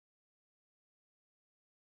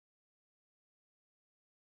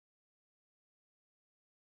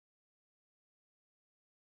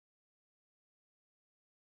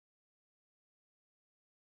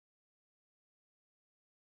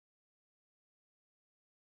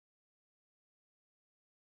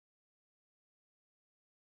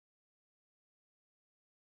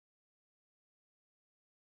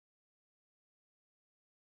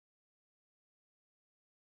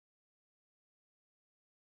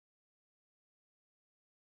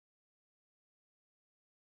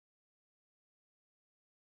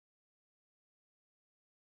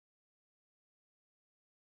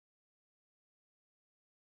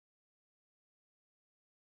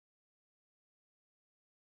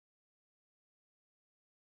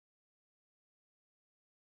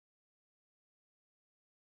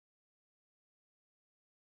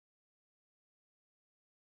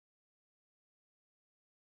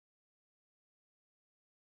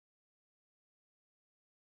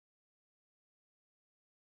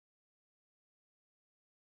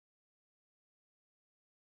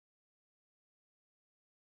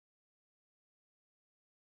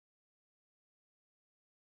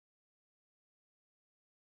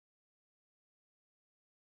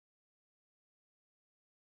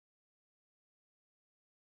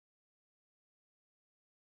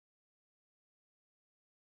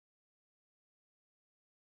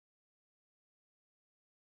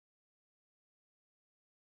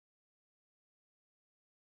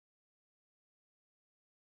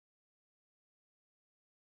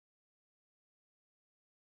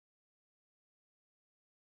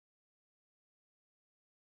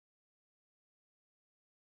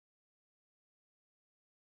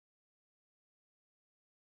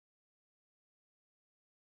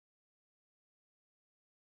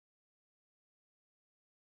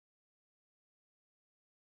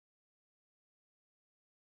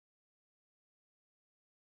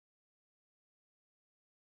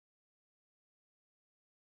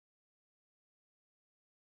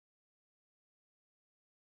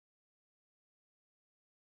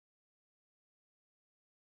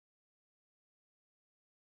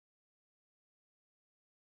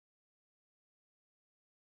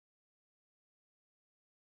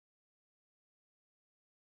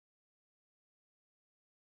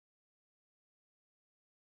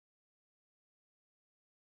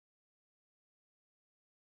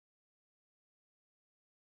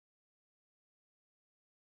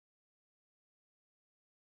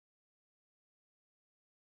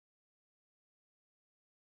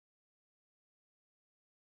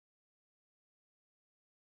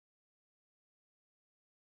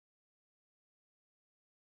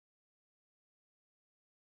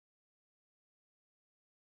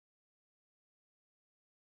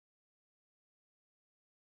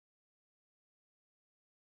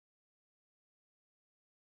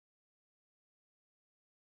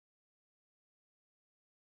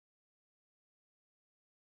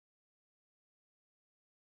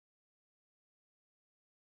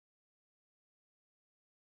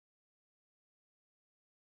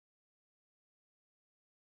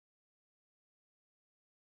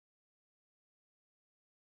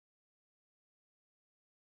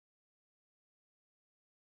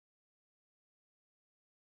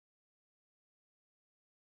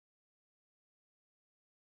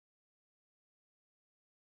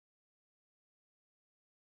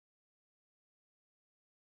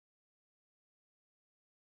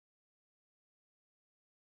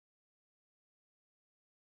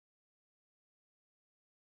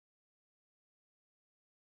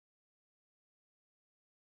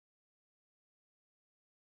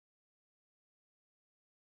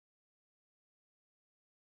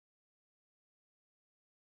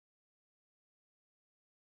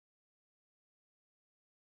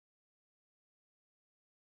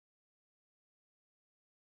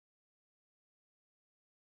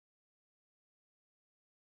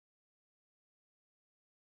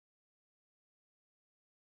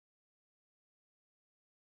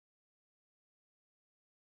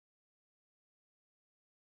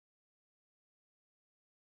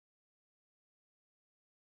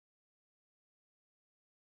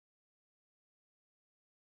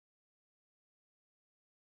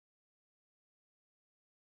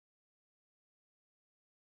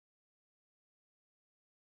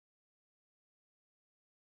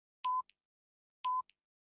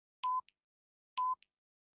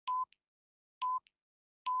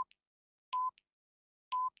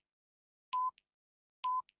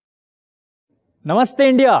Namaste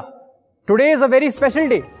India! Today is a very special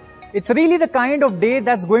day. It's really the kind of day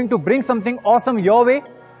that's going to bring something awesome your way,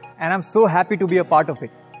 and I'm so happy to be a part of it.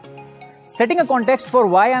 Setting a context for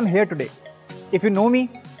why I'm here today. If you know me,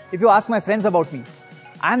 if you ask my friends about me,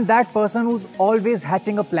 I'm that person who's always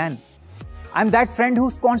hatching a plan. I'm that friend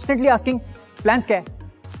who's constantly asking, plans kya hai?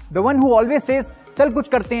 The one who always says, chal kuch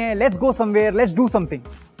karte hain, let's go somewhere, let's do something.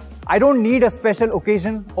 I don't need a special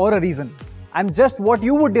occasion or a reason. I'm just what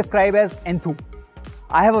you would describe as enthu.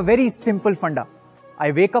 I have a very simple funda.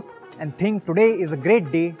 I wake up and think today is a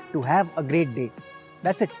great day to have a great day.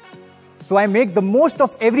 That's it. So I make the most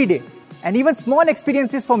of every day, and even small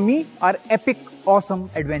experiences for me are epic, awesome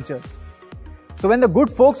adventures. So when the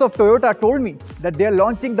good folks of Toyota told me that they are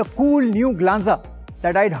launching the cool new Glanza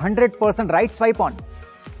that I'd 100% right swipe on,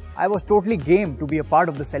 I was totally game to be a part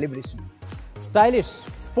of the celebration. Stylish,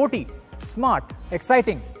 sporty, smart,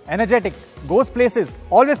 exciting, energetic, goes places,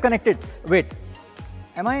 always connected. Wait,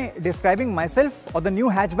 am I describing myself or the new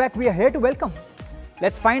hatchback we are here to welcome?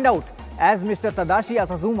 Let's find out as Mr. Tadashi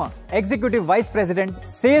Asazuma, Executive Vice President,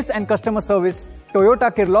 Sales and Customer Service,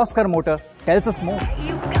 Toyota Kirloskar Motor, tells us more.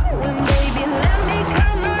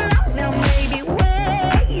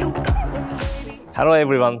 Hello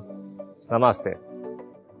everyone, Namaste.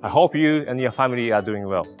 I hope you and your family are doing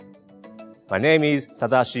well. My name is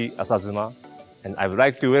Tadashi Asazuma, and I would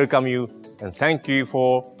like to welcome you and thank you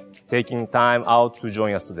for taking time out to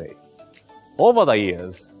join us today. Over the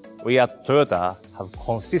years, we at Toyota have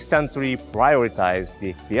consistently prioritized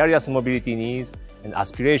the various mobility needs and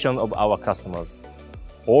aspirations of our customers.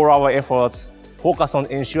 All our efforts focus on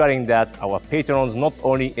ensuring that our patrons not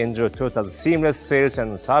only enjoy Toyota's seamless sales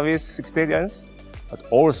and service experience, but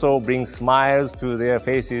also bring smiles to their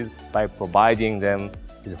faces by providing them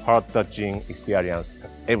with heart-touching experience at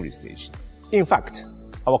every stage. In fact,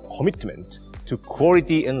 our commitment to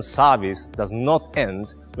quality and service does not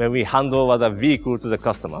end when we hand over the vehicle to the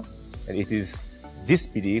customer, and it is this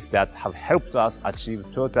belief that have helped us achieve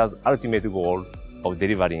Toyota's ultimate goal of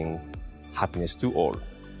delivering happiness to all.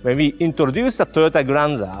 When we introduced the Toyota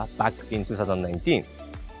Glanza back in 2019,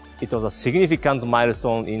 it was a significant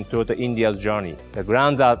milestone in Toyota India's journey. The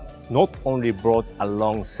Glanza not only brought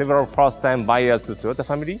along several first-time buyers to Toyota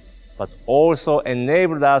family, but also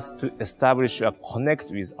enabled us to establish a connect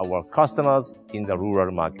with our customers in the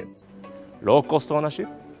rural market. Low-cost ownership,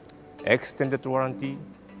 extended warranty,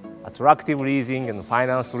 attractive leasing and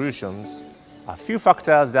finance solutions are few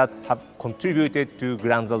factors that have contributed to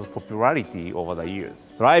Glanza's popularity over the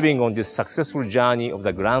years. Thriving on this successful journey of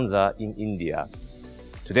the Glanza in India,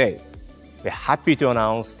 today, we're happy to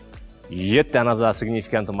announce yet another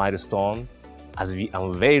significant milestone as we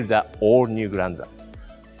unveil the all-new Glanza.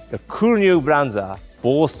 The cool new Glanza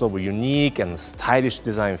boasts of unique and stylish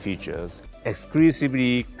design features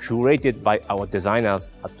exclusively curated by our designers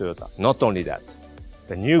at Toyota. Not only that,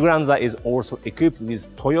 the new Glanza is also equipped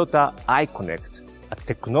with Toyota iConnect, a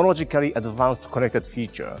technologically advanced connected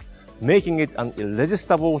feature, making it an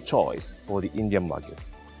irresistible choice for the Indian market.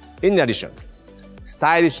 In addition,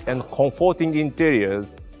 stylish and comforting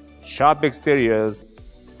interiors, sharp exteriors,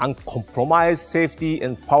 uncompromised safety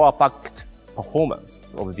and power-packed performance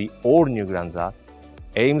of the all-new Glanza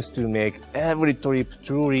aims to make every trip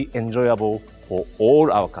truly enjoyable for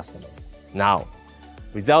all our customers. Now,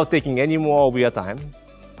 without taking any more of your time,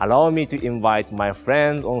 allow me to invite my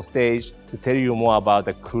friend on stage to tell you more about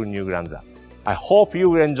the cool new Glanza. I hope you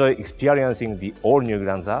will enjoy experiencing the all-new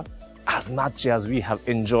Glanza as much as we have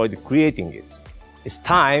enjoyed creating it. It's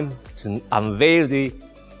time to unveil the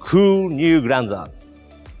cool new Glanza.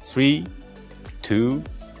 3, 2,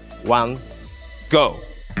 1, go!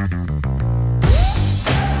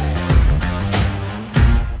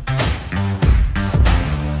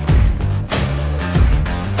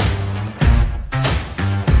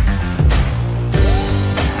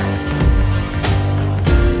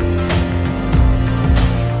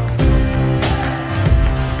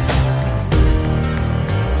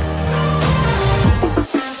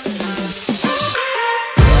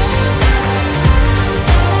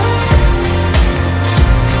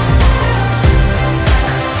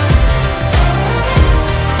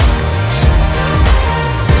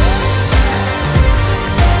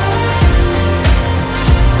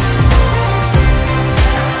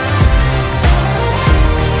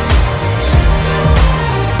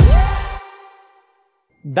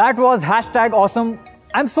 That was #awesome.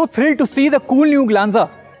 I'm so thrilled to see the cool new Glanza,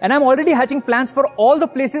 and I'm already hatching plans for all the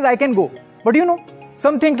places I can go. But you know,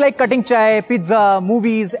 some things like cutting chai, pizza,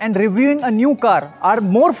 movies, and reviewing a new car are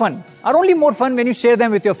only more fun when you share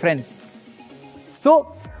them with your friends.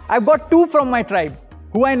 So I've got two from my tribe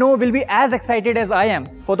who I know will be as excited as I am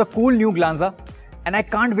for the cool new Glanza, and I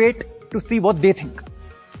can't wait to see what they think.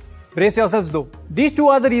 Brace yourselves though. These two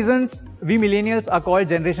are the reasons we millennials are called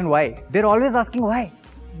Generation Y. They're always asking why.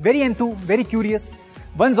 Very enthused, very curious.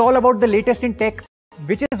 One's all about the latest in tech,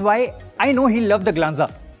 which is why I know he'll love the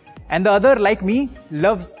Glanza. And the other, like me,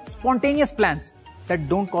 loves spontaneous plans that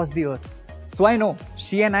don't cost the earth. So I know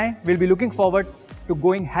she and I will be looking forward to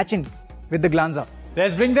going hatching with the Glanza.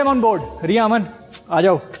 Let's bring them on board. Riya, Aman,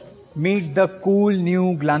 aajao. Meet the cool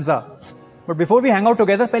new Glanza. But before we hang out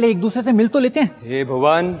together, पहले एक दूसरे से मिल तो लेते हैं. Hey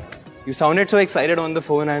Bhuvan, you sounded so excited on the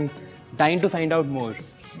phone. I'm dying to find out more.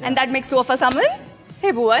 And that makes two of us, Aman.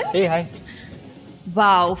 Hey Bhuvan. Hey, hi.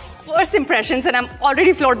 Wow, first impressions and I'm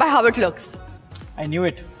already floored by how it looks. I knew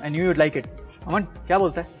it. I knew you'd like it. Aman, क्या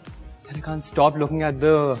बोलता है? I can't stop looking at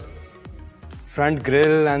the front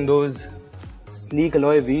grille and those sleek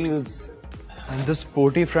alloy wheels and the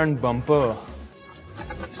sporty front bumper.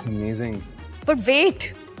 It's amazing. But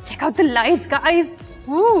wait, check out the lights, guys.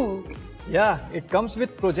 Woo! Yeah, it comes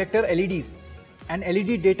with projector LEDs and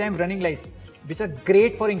LED daytime running lights, which are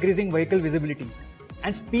great for increasing vehicle visibility.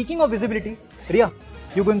 And speaking of visibility, Riya,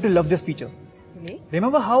 you're going to love this feature. Really?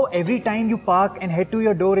 Remember how every time you park and head to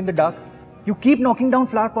your door in the dark, you keep knocking down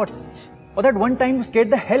flower pots? Or that one time you scared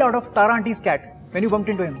the hell out of Tara Auntie's cat when you bumped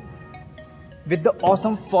into him? With the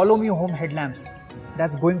awesome Follow Me Home headlamps,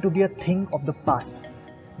 that's going to be a thing of the past.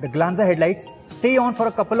 The Glanza headlights stay on for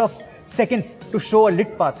a couple of seconds to show a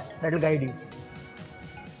lit path that will guide you.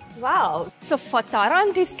 Wow, so for Tara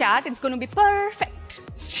Auntie's cat, it's going to be perfect.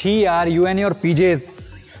 Gee yaar, you and your PJs.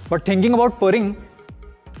 But thinking about purring,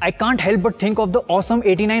 I can't help but think of the awesome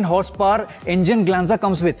 89 horsepower engine Glanza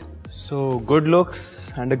comes with. So good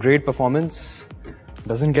looks and a great performance.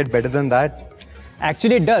 Doesn't get better than that.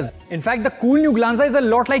 Actually it does. In fact, the cool new Glanza is a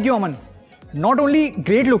lot like you, Aman. Not only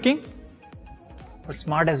great looking, but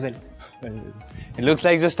smart as well. It looks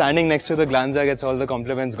like just standing next to the Glanza gets all the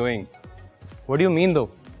compliments going. What do you mean though?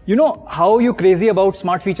 You know how you're crazy about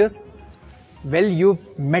smart features? Well,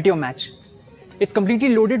 you've met your match. It's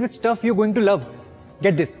completely loaded with stuff you're going to love.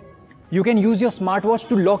 Get this. You can use your smartwatch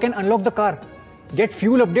to lock and unlock the car. Get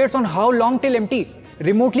fuel updates on how long till empty.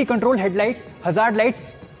 Remotely control headlights, hazard lights,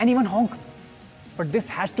 and even honk. But this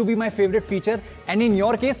has to be my favorite feature, and in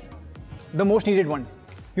your case, the most needed one.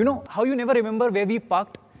 You know how you never remember where we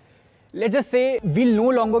parked? Let's just say we'll no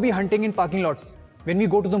longer be hunting in parking lots when we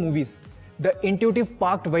go to the movies. The intuitive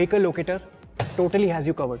parked vehicle locator totally has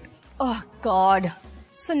you covered. Oh God.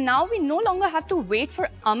 So now we no longer have to wait for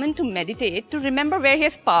Aman to meditate to remember where he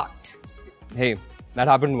has parked. Hey, that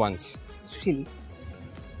happened once. Really?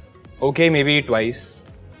 Okay, maybe twice.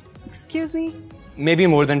 Excuse me? Maybe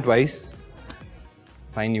more than twice.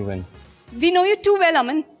 Fine, you win. We know you too well,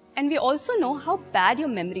 Aman. And we also know how bad your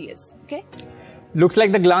memory is, okay? Looks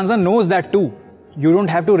like the Glanza knows that too. You don't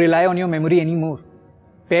have to rely on your memory anymore.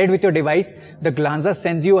 Paired with your device, the Glanza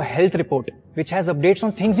sends you a health report, which has updates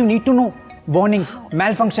on things you need to know. Warnings,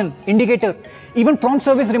 malfunction, indicator, even prompt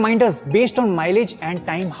service reminders based on mileage and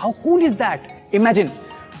time. How cool is that? Imagine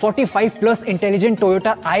 45 plus intelligent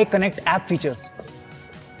Toyota iConnect app features.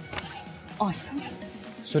 Awesome.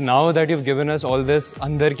 So now that you've given us all this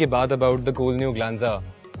andar ki baat about the cool new Glanza,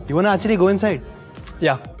 you want to actually go inside?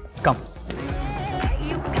 Yeah, come.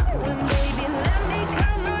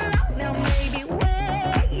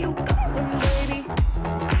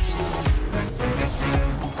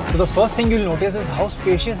 So the first thing you'll notice is how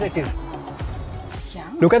spacious it is. Yeah.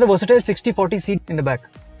 Look at the versatile 60-40 seat in the back.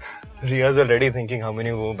 Ria's already thinking how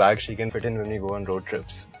many more bags she can fit in when we go on road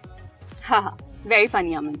trips. Haha, very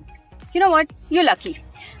funny, Aman. You know what? You're lucky.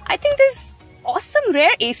 I think these awesome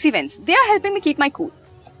rare AC vents, they are helping me keep my cool.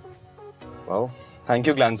 Wow. Thank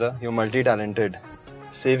you, Glanza. You're multi-talented.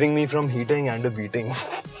 Saving me from heating and a beating.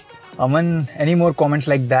 Aman, any more comments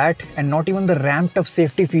like that? And not even the ramped up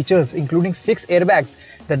safety features, including 6 airbags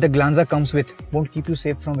that the Glanza comes with, won't keep you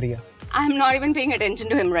safe from Ria. I'm not even paying attention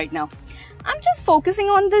to him right now. I'm just focusing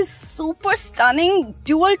on this super stunning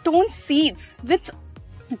dual tone seats with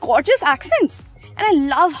gorgeous accents. And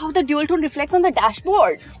I love how the dual tone reflects on the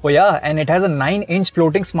dashboard. Oh yeah, and it has a 9-inch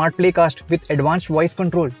floating smart playcast with advanced voice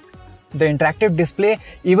control. The interactive display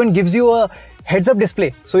even gives you a heads-up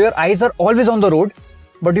display, so your eyes are always on the road,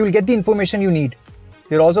 but you will get the information you need.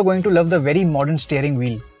 You're also going to love the very modern steering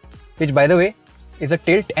wheel, which by the way, is a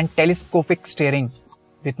tilt and telescopic steering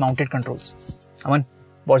with mounted controls. Aman,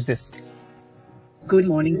 watch this. Good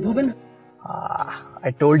morning, Bhuvan.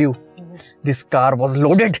 I told you, this car was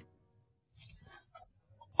loaded.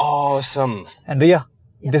 Awesome. And Ria,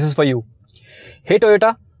 this is for you. Hey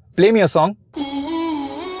Toyota, play me a song.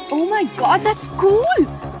 Oh my God, that's cool!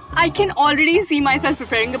 I can already see myself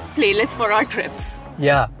preparing a playlist for our trips.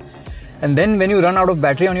 Yeah. And then when you run out of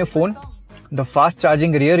battery on your phone, the fast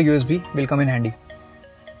charging rear USB will come in handy.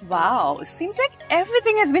 Wow, seems like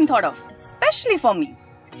everything has been thought of, especially for me.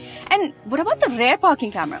 And what about the rear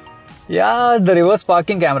parking camera? Yeah, the reverse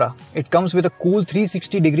parking camera. It comes with a cool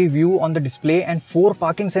 360-degree view on the display and 4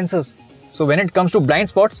 parking sensors. So when it comes to blind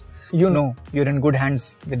spots, you know you're in good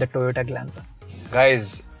hands with the Toyota Glanza.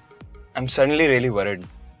 Guys, I'm suddenly really worried.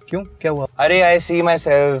 Kyun? Kya hua? I see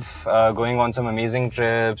myself going on some amazing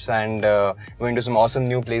trips and going to some awesome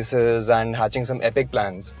new places and hatching some epic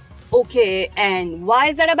plans. Okay, and why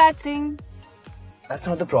is that a bad thing? That's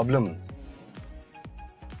not the problem.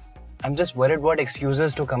 I'm just worried what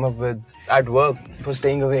excuses to come up with at work for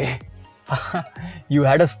staying away. You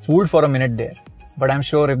had us fooled for a minute there. But I'm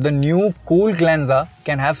sure if the new cool Glanza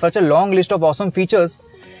can have such a long list of awesome features,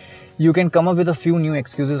 you can come up with a few new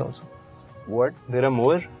excuses also. What? There are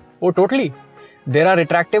more? Oh, totally. There are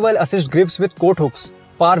retractable assist grips with coat hooks,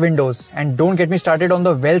 power windows, and don't get me started on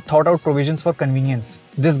the well thought out provisions for convenience.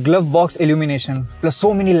 This glove box illumination, plus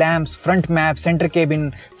so many lamps, front map, center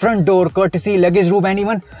cabin, front door, courtesy, luggage room, and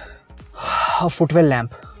even a footwell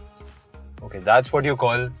lamp. Okay, that's what you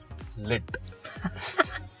call lit.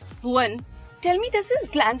 Bhuvan, tell me, does this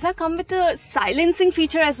Glanza come with a silencing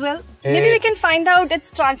feature as well? Hey. Maybe we can find out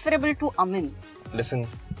it's transferable to Amin. Listen,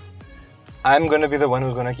 I'm gonna be the one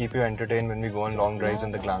who's gonna keep you entertained when we go on long drives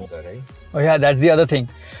in the Glanza, right? Oh yeah, that's the other thing.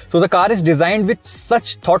 So the car is designed with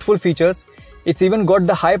such thoughtful features. It's even got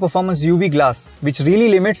the high performance UV glass, which really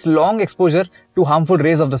limits long exposure to harmful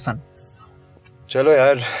rays of the sun. चलो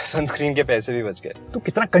यार, sunscreen के पैसे भी बच गए. तू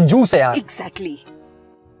कितना कंजूस है यार. Exactly.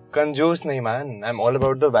 Conjuice नहीं man, I'm all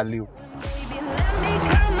about the value.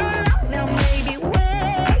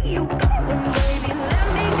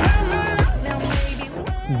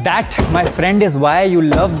 That, my friend, is why you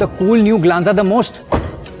love the cool new Glanza the most.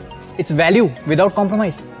 It's value without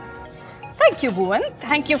compromise. Thank you, Bhuvan.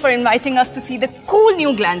 Thank you for inviting us to see the cool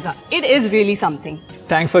new Glanza. It is really something.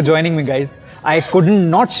 Thanks for joining me, guys. I couldn't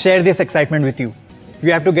not share this excitement with you.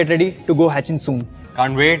 You have to get ready to go hatching soon.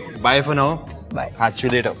 Can't wait. Bye for now. Bye. Catch you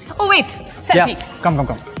later. Oh wait, selfie. Yeah, come. Where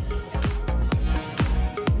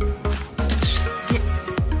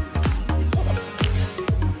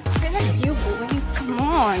are you, Bhuvan? Come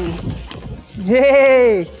on.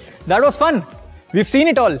 Yay! That was fun. We've seen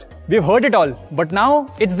it all. We've heard it all. But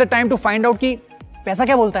now it's the time to find out कि पैसा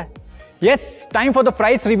क्या बोलता है. Yes, time for the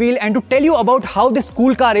price reveal and to tell you about how this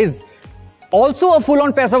cool car is. Also a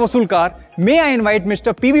full-on paisa vasool car, may I invite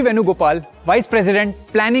Mr. P.B. Venugopal, Vice President,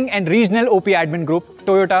 Planning and Regional OP Admin Group,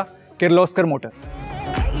 Toyota, Kirloskar Motor.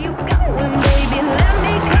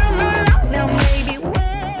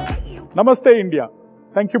 Namaste India.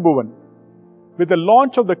 Thank you, Bhuvan. With the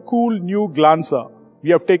launch of the cool new Glanza, we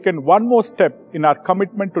have taken one more step in our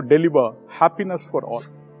commitment to deliver happiness for all.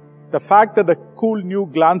 The fact that the cool new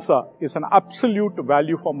Glanza is an absolute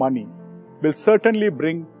value for money will certainly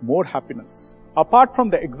bring more happiness. Apart from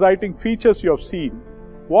the exciting features you have seen,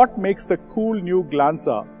 what makes the cool new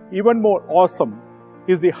Glanza even more awesome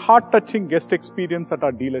is the heart-touching guest experience at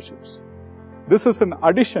our dealerships. This is in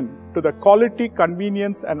addition to the quality,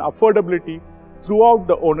 convenience and affordability throughout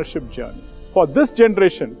the ownership journey. For this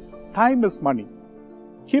generation, time is money.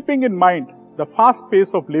 Keeping in mind the fast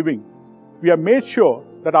pace of living, we have made sure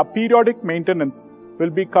that our periodic maintenance will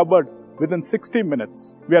be covered within 60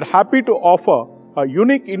 minutes. We are happy to offer a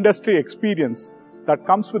unique industry experience that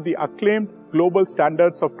comes with the acclaimed global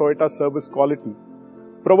standards of Toyota service quality,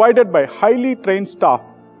 provided by highly trained staff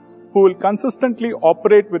who will consistently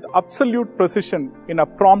operate with absolute precision in a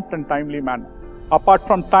prompt and timely manner. Apart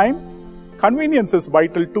from time, convenience is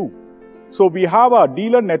vital too. So we have our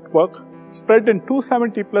dealer network spread in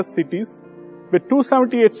 270 plus cities with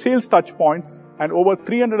 278 sales touchpoints and over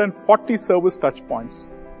 340 service touchpoints.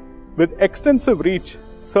 With extensive reach,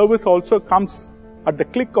 service also comes at the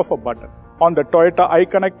click of a button on the Toyota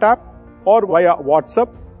iConnect app or via WhatsApp,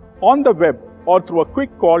 on the web or through a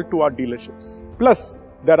quick call to our dealerships. Plus,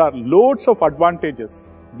 there are loads of advantages,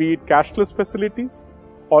 be it cashless facilities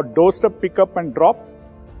or doorstep pickup and drop.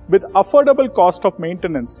 With affordable cost of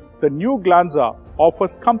maintenance, the new Glanza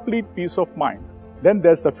offers complete peace of mind. Then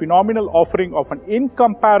there's the phenomenal offering of an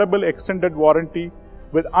incomparable extended warranty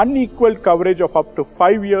with unequaled coverage of up to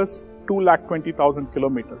 5 years, 2,20,000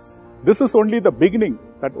 kilometers. This is only the beginning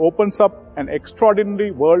that opens up an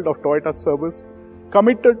extraordinary world of Toyota service,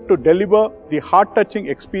 committed to deliver the heart-touching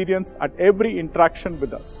experience at every interaction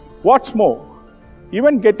with us. What's more,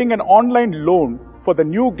 even getting an online loan for the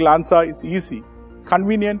new Glanza is easy,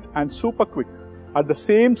 convenient and super quick, at the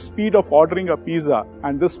same speed of ordering a pizza,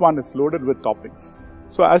 and this one is loaded with toppings.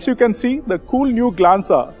 So as you can see, the cool new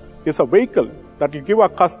Glanza is a vehicle that will give our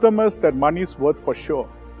customers their money's worth for sure.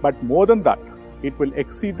 But more than that, it will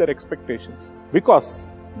exceed their expectations. Because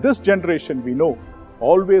this generation, we know,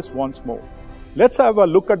 always wants more. Let's have a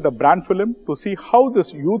look at the brand film to see how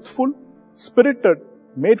this youthful, spirited,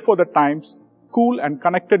 made for the times, cool and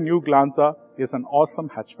connected new Glanza is an awesome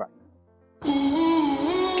hatchback.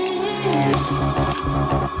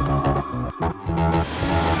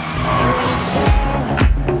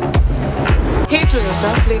 Hey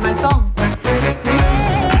Toyota, play my song.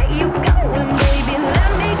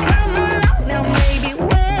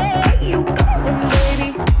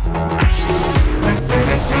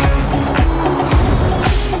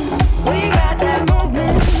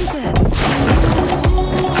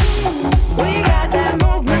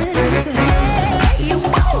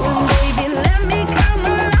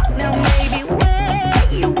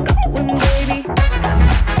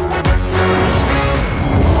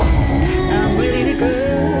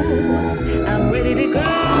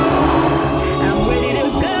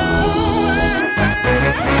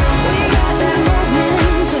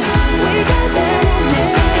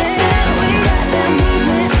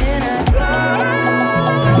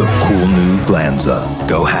 Glanza.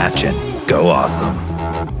 Go hatchin'. Go awesome.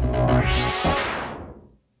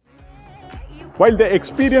 While the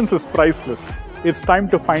experience is priceless, it's time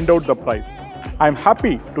to find out the price. I'm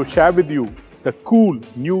happy to share with you the cool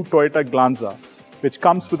new Toyota Glanza, which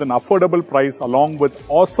comes with an affordable price along with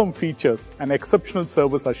awesome features and exceptional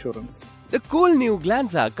service assurance. The cool new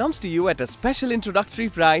Glanza comes to you at a special introductory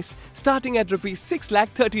price starting at Rs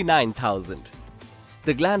 6,39,000.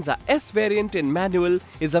 The Glanza S variant in manual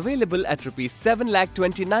is available at Rs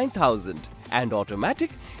 7,29,000 and automatic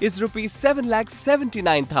is Rs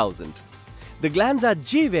 7,79,000. The Glanza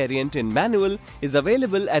G variant in manual is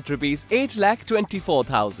available at Rs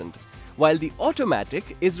 8,24,000, while the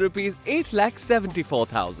automatic is Rs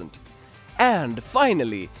 8,74,000. And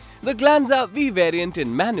finally, the Glanza V variant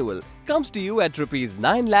in manual comes to you at Rs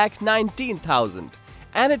 9,19,000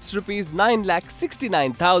 and it's Rs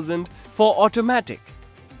 9,69,000 for automatic.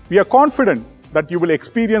 We are confident that you will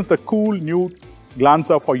experience the cool new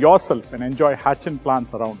Glanza for yourself and enjoy hatchin'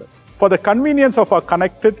 plans around it. For the convenience of our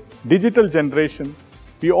connected digital generation,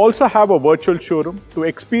 we also have a virtual showroom to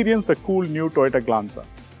experience the cool new Toyota Glanza.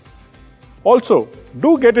 Also,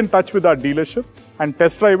 do get in touch with our dealership and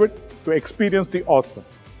test drive it to experience the awesome.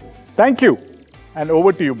 Thank you, and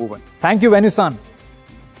over to you, Bhuvan. Thank you, Venu-san.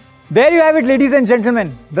 There you have it, ladies and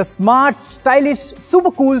gentlemen. The smart, stylish,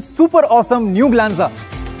 super cool, super awesome new Glanza.